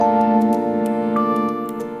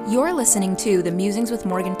You're listening to the Musings with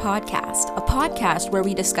Morgan podcast, a podcast where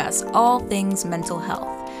we discuss all things mental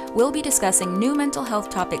health. We'll be discussing new mental health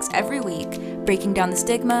topics every week, breaking down the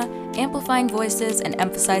stigma, amplifying voices, and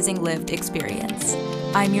emphasizing lived experience.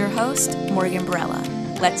 I'm your host, Morgan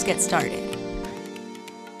Barella. Let's get started.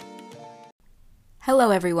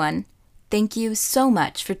 Hello, everyone. Thank you so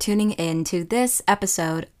much for tuning in to this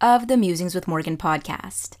episode of the Musings with Morgan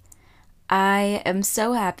podcast. I am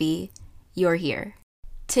so happy you're here.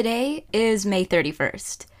 Today is May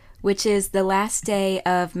 31st, which is the last day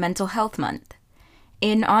of Mental Health Month.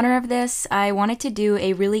 In honor of this, I wanted to do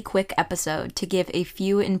a really quick episode to give a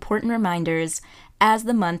few important reminders as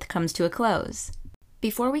the month comes to a close.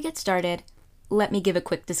 Before we get started, let me give a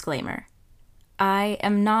quick disclaimer. I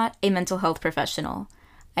am not a mental health professional.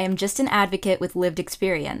 I am just an advocate with lived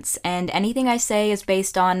experience, and anything I say is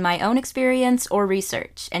based on my own experience or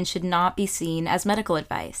research and should not be seen as medical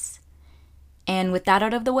advice. And with that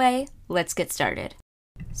out of the way, let's get started.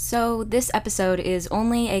 So this episode is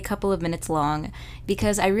only a couple of minutes long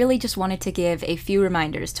because I really just wanted to give a few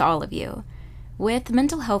reminders to all of you. With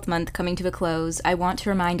Mental Health Month coming to a close, I want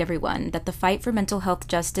to remind everyone that the fight for mental health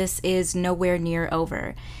justice is nowhere near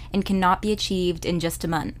over and cannot be achieved in just a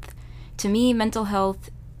month. To me, Mental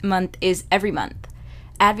Health Month is every month.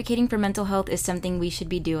 Advocating for mental health is something we should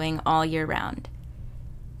be doing all year round.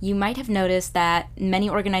 You might have noticed that many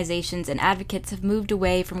organizations and advocates have moved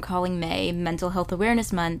away from calling May Mental Health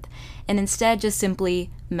Awareness Month and instead just simply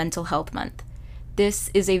Mental Health Month. This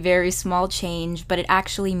is a very small change, but it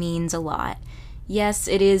actually means a lot. Yes,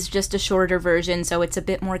 it is just a shorter version, so it's a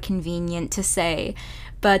bit more convenient to say,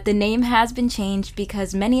 but the name has been changed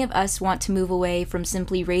because many of us want to move away from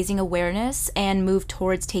simply raising awareness and move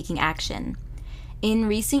towards taking action. In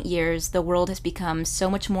recent years, the world has become so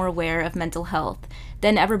much more aware of mental health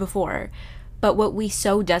than ever before, but what we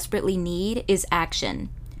so desperately need is action.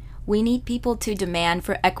 We need people to demand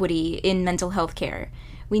for equity in mental health care.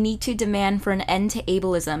 We need to demand for an end to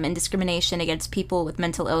ableism and discrimination against people with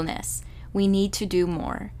mental illness. We need to do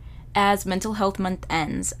more. As Mental Health Month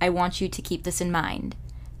ends, I want you to keep this in mind.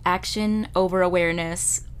 Action over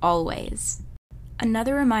awareness, always.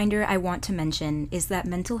 Another reminder I want to mention is that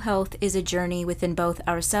mental health is a journey within both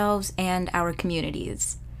ourselves and our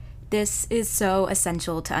communities. This is so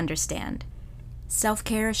essential to understand.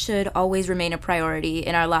 Self-care should always remain a priority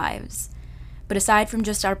in our lives. But aside from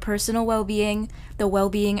just our personal well-being, the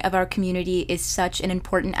well-being of our community is such an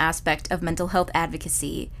important aspect of mental health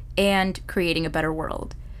advocacy and creating a better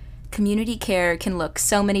world. Community care can look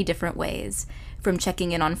so many different ways, from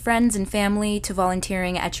checking in on friends and family to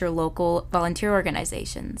volunteering at your local volunteer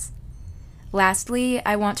organizations. Lastly,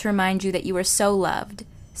 I want to remind you that you are so loved,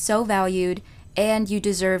 so valued, and you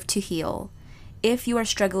deserve to heal. If you are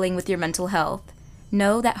struggling with your mental health,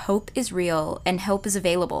 know that hope is real and help is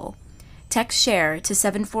available. Text SHARE to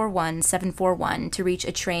 741-741 to reach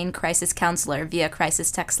a trained crisis counselor via crisis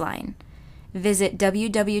text line. Visit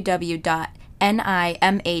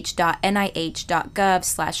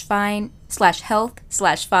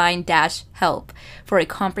www.nimh.gov/health/find-help for a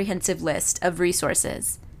comprehensive list of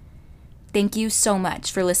resources. Thank you so much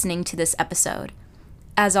for listening to this episode.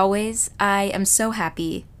 As always, I am so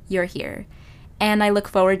happy you're here, and I look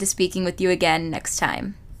forward to speaking with you again next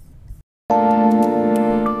time.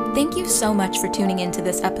 Thank you so much for tuning into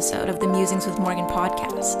this episode of the Musings with Morgan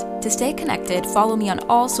podcast. To stay connected, follow me on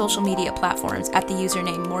all social media platforms at the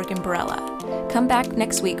username Morgan Barella. Come back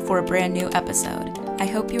next week for a brand new episode. I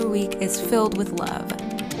hope your week is filled with love.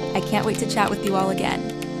 I can't wait to chat with you all again.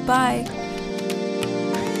 Bye!